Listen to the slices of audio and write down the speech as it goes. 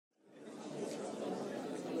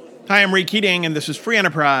Hi, I'm Ray Keating, and this is Free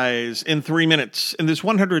Enterprise in 3 minutes. In this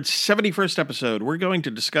 171st episode, we're going to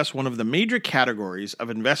discuss one of the major categories of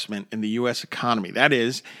investment in the U.S. economy. That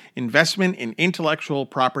is, investment in intellectual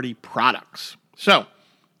property products. So,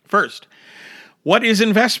 first, what is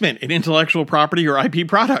investment in intellectual property or IP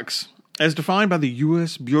products? As defined by the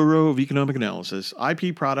U.S. Bureau of Economic Analysis,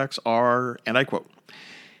 IP products are, and I quote,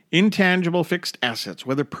 intangible fixed assets,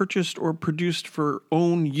 whether purchased or produced for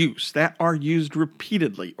own use, that are used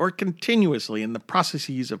repeatedly or continuously in the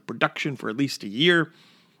processes of production for at least a year.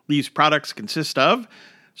 These products consist of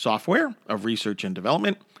software, of research and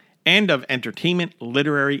development, and of entertainment,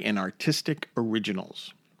 literary, and artistic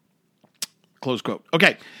originals. Close quote.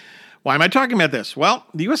 Okay, why am I talking about this? Well,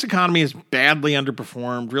 the U.S. economy has badly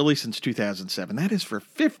underperformed really since 2007. That is for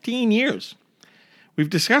 15 years. We've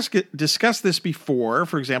discussed this before.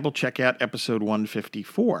 For example, check out episode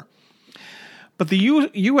 154. But the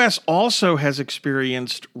U.S. also has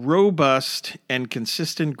experienced robust and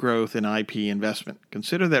consistent growth in IP investment.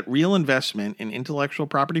 Consider that real investment in intellectual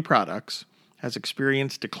property products has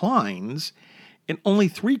experienced declines in only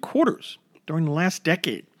 3 quarters during the last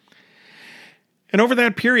decade. And over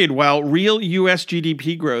that period, while real U.S.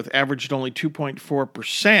 GDP growth averaged only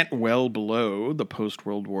 2.4%, well below the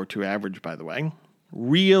post-World War II average, by the way,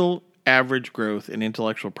 real average growth in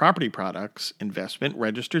intellectual property products investment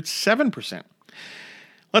registered 7%.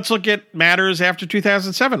 Let's look at matters after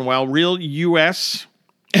 2007. While U.S.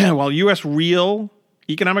 real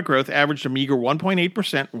economic growth averaged a meager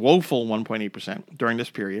 1.8%, woeful 1.8% during this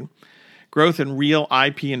period, growth in real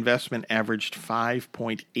IP investment averaged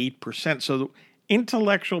 5.8%. So the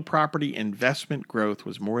intellectual property investment growth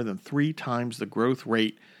was more than 3 times the growth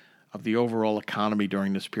rate of the overall economy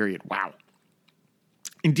during this period. Wow.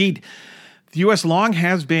 Indeed, the U.S. long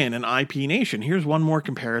has been an IP nation. Here's one more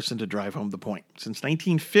comparison to drive home the point. Since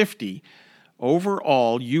 1950,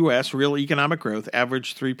 overall U.S. real economic growth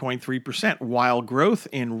averaged 3.3%, while growth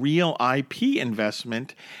in real IP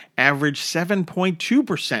investment averaged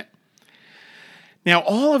 7.2%. Now,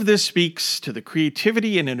 all of this speaks to the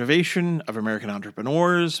creativity and innovation of American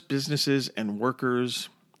entrepreneurs, businesses, and workers,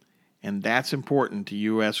 and that's important to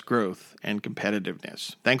U.S. growth and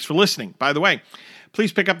competitiveness. Thanks for listening. By the way,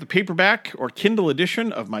 please pick up the paperback or Kindle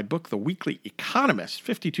edition of my book, The Weekly Economist,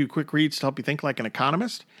 52 quick reads to help you think like an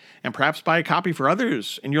economist, and perhaps buy a copy for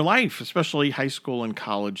others in your life, especially high school and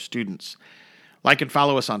college students. Like and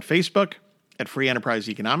follow us on Facebook at Free Enterprise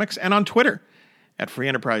Economics and on Twitter at Free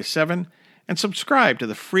Enterprise 7, and subscribe to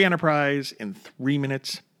the Free Enterprise in 3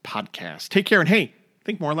 Minutes podcast. Take care, and hey,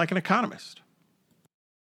 think more like an economist.